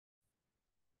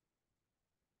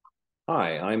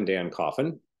Hi, I'm Dan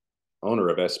Coffin, owner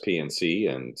of SP&C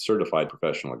and certified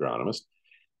professional agronomist,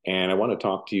 and I want to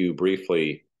talk to you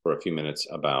briefly for a few minutes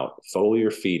about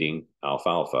foliar feeding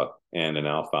alfalfa and an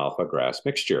alfalfa grass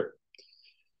mixture.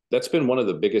 That's been one of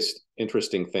the biggest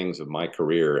interesting things of my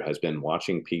career has been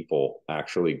watching people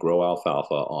actually grow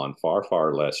alfalfa on far,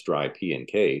 far less dry P and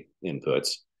K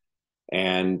inputs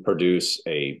and produce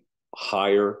a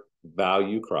higher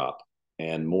value crop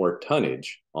and more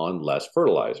tonnage on less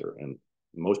fertilizer. And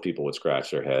most people would scratch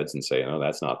their heads and say, no,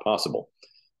 that's not possible.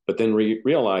 But then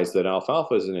realize that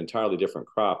alfalfa is an entirely different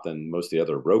crop than most of the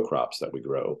other row crops that we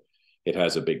grow. It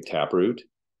has a big taproot.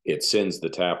 It sends the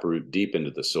taproot deep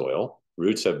into the soil.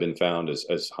 Roots have been found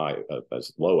as high,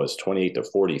 as low as 28 to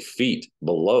 40 feet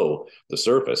below the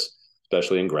surface,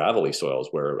 especially in gravelly soils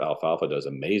where alfalfa does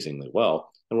amazingly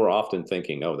well. And we're often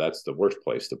thinking, oh, that's the worst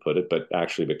place to put it. But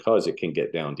actually, because it can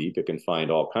get down deep, it can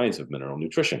find all kinds of mineral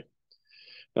nutrition.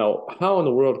 Now, how in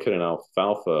the world could an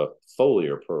alfalfa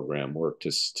foliar program work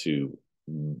to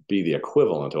be the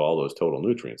equivalent to all those total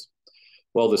nutrients?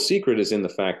 Well, the secret is in the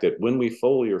fact that when we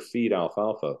foliar feed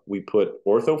alfalfa, we put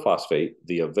orthophosphate,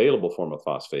 the available form of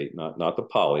phosphate, not the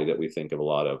poly that we think of a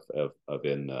lot of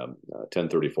in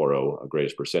 1034O, a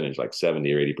greatest percentage, like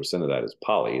 70 or 80% of that is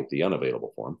poly, the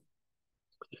unavailable form.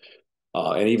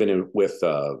 And even with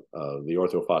the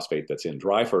orthophosphate that's in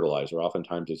dry fertilizer,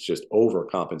 oftentimes it's just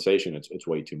overcompensation. It's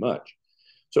way too much.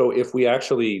 So if we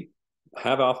actually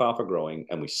have alfalfa growing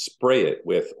and we spray it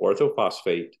with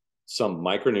orthophosphate, some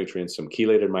micronutrients, some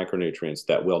chelated micronutrients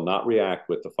that will not react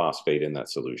with the phosphate in that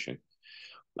solution.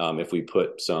 If we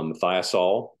put some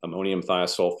thiazole, ammonium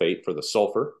thiosulfate for the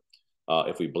sulfur,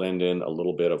 if we blend in a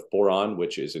little bit of boron,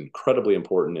 which is incredibly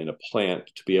important in a plant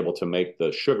to be able to make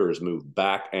the sugars move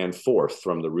back and forth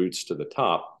from the roots to the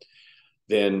top,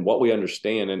 then what we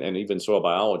understand, and even soil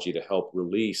biology to help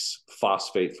release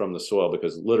phosphate from the soil,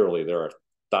 because literally there are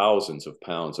thousands of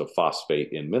pounds of phosphate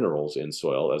in minerals in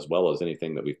soil, as well as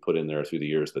anything that we've put in there through the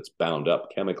years that's bound up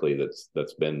chemically,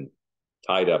 that's been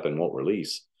tied up and won't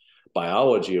release.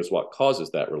 Biology is what causes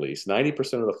that release.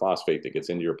 90% of the phosphate that gets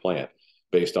into your plant,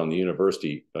 based on the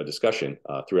university discussion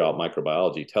throughout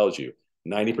microbiology, tells you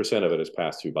 90% of it is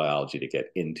passed through biology to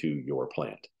get into your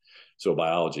plant. So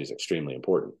biology is extremely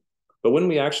important. But when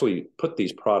we actually put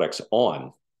these products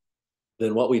on,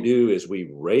 then what we do is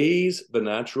we raise the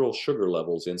natural sugar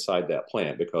levels inside that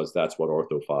plant, because that's what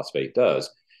orthophosphate does,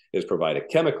 is provide a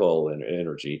chemical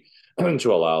energy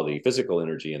to allow the physical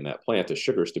energy in that plant, the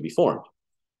sugars, to be formed.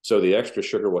 So the extra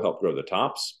sugar will help grow the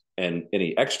tops, and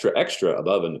any extra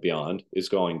above and beyond is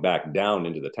going back down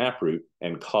into the taproot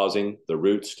and causing the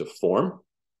roots to form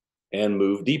and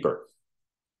move deeper.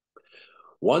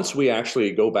 Once we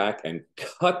actually go back and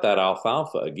cut that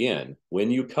alfalfa again,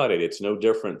 when you cut it, it's no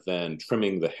different than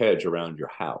trimming the hedge around your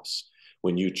house.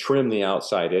 When you trim the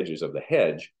outside edges of the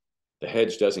hedge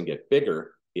doesn't get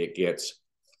bigger, it gets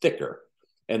thicker.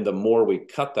 And the more we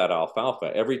cut that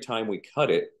alfalfa, every time we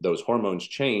cut it, those hormones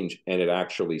change and it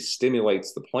actually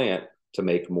stimulates the plant to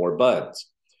make more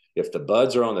buds. If the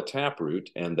buds are on the taproot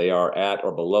and they are at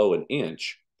or below an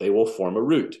inch, they will form a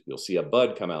root. You'll see a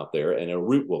bud come out there and a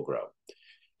root will grow.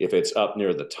 If it's up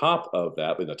near the top of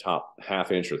that, in the top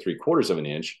half inch or 3/4 of an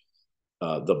inch,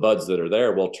 the buds that are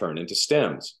there will turn into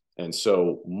stems. And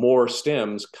so more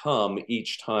stems come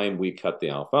each time we cut the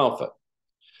alfalfa.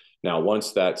 Now,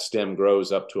 once that stem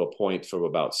grows up to a point from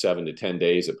about 7 to 10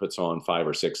 days, it puts on 5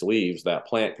 or 6 leaves. That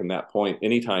plant can, that point,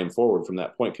 anytime forward from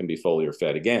that point, can be foliar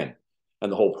fed again.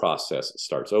 And the whole process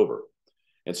starts over.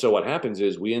 And so what happens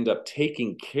is we end up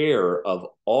taking care of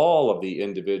all of the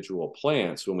individual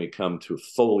plants when we come to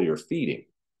foliar feeding.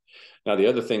 Now, the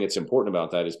other thing that's important about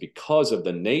that is because of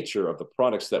the nature of the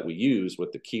products that we use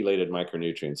with the chelated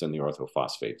micronutrients and the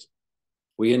orthophosphates,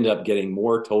 we end up getting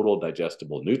more total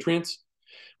digestible nutrients.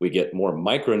 We get more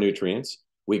micronutrients,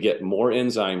 we get more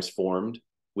enzymes formed,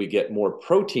 we get more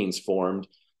proteins formed.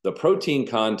 The protein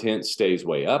content stays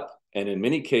way up, and in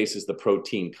many cases, the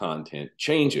protein content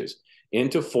changes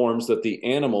into forms that the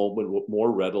animal would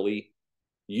more readily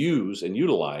use and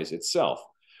utilize itself.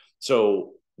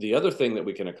 So the other thing that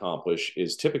we can accomplish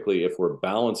is, typically, if we're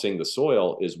balancing the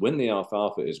soil, is when the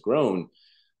alfalfa is grown,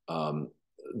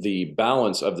 the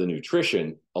balance of the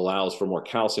nutrition allows for more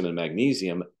calcium and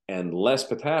magnesium and less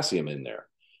potassium in there.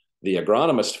 The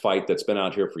agronomist fight that's been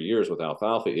out here for years with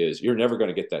alfalfa is you're never going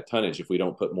to get that tonnage if we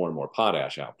don't put more and more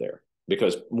potash out there,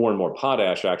 because more and more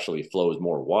potash actually flows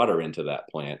more water into that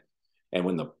plant. And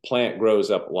when the plant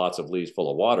grows up lots of leaves full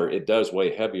of water, it does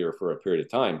weigh heavier for a period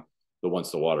of time. But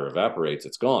once the water evaporates,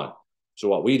 it's gone. So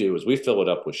what we do is we fill it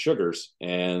up with sugars,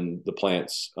 and the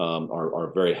plants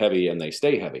are very heavy and they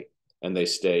stay heavy. and they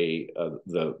stay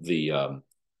the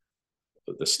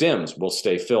stems will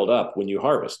stay filled up when you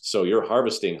harvest. So you're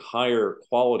harvesting higher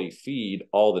quality feed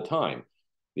all the time.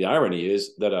 The irony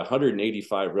is that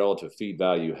 185 relative feed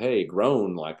value hay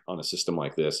grown like on a system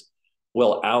like this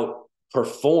will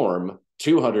outperform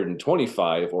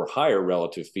 225 or higher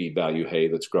relative feed value hay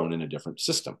that's grown in a different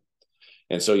system.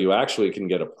 And so you actually can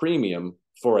get a premium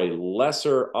for a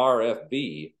lesser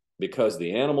RFV because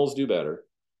the animals do better,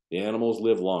 the animals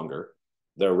live longer,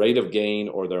 their rate of gain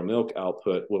or their milk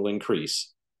output will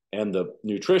increase. And the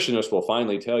nutritionist will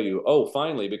finally tell you, oh,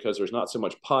 finally, because there's not so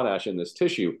much potash in this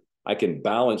tissue, I can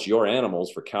balance your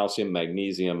animals for calcium,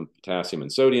 magnesium, potassium,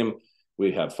 and sodium.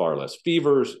 We have far less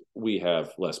fevers. We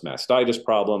have less mastitis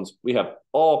problems. We have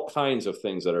all kinds of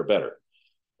things that are better.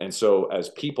 And so as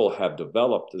people have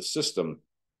developed the system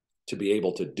to be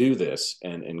able to do this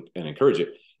and encourage it,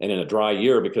 and in a dry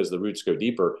year, because the roots go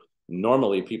deeper,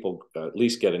 normally people at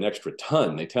least get an extra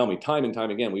ton. They tell me time and time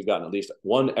again, we've gotten at least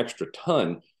one extra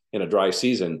ton in a dry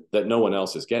season that no one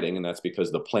else is getting. And that's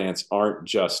because the plants aren't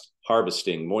just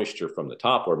harvesting moisture from the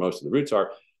top where most of the roots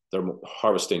are. They're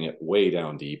harvesting it way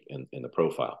down deep in the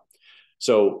profile.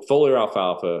 So foliar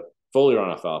on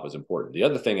alfalfa is important. The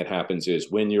other thing that happens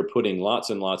is when you're putting lots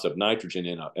and lots of nitrogen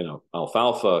in an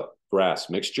alfalfa grass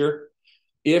mixture,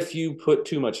 if you put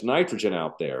too much nitrogen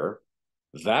out there,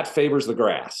 that favors the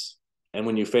grass. And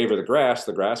when you favor the grass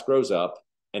grows up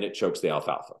and it chokes the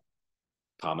alfalfa.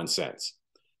 Common sense.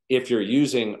 If you're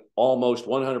using almost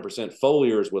 100%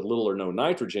 foliars with little or no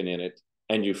nitrogen in it,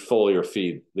 and you foliar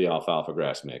feed the alfalfa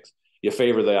grass mix, you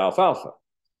favor the alfalfa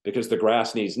because the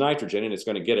grass needs nitrogen and it's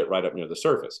going to get it right up near the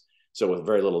surface. So with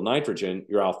very little nitrogen,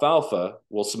 your alfalfa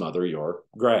will smother your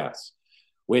grass.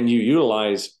 When you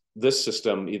utilize this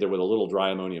system, either with a little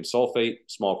dry ammonium sulfate,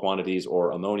 small quantities,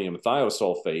 or ammonium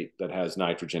thiosulfate that has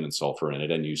nitrogen and sulfur in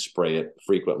it, and you spray it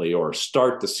frequently, or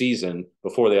start the season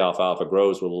before the alfalfa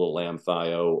grows with a little lam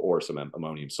thio or some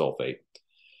ammonium sulfate,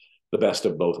 the best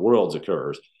of both worlds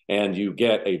occurs. And you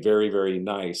get a very, very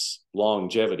nice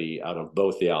longevity out of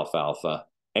both the alfalfa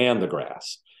and the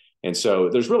grass. And so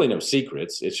there's really no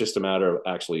secrets. It's just a matter of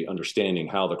actually understanding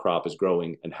how the crop is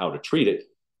growing and how to treat it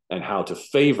and how to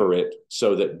favor it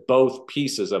so that both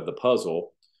pieces of the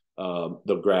puzzle,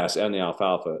 the grass and the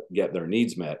alfalfa, get their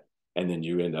needs met. And then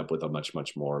you end up with a much,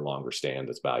 much more longer stand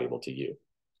that's valuable to you.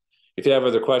 If you have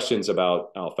other questions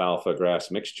about alfalfa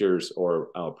grass mixtures or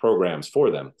programs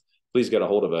for them, please get a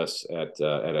hold of us at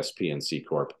SPNC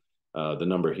Corp. The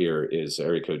number here is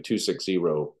area code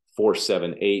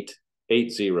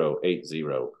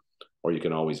 260-478-8080, or you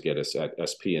can always get us at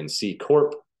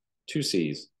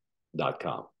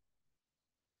spnccorp2cs.com.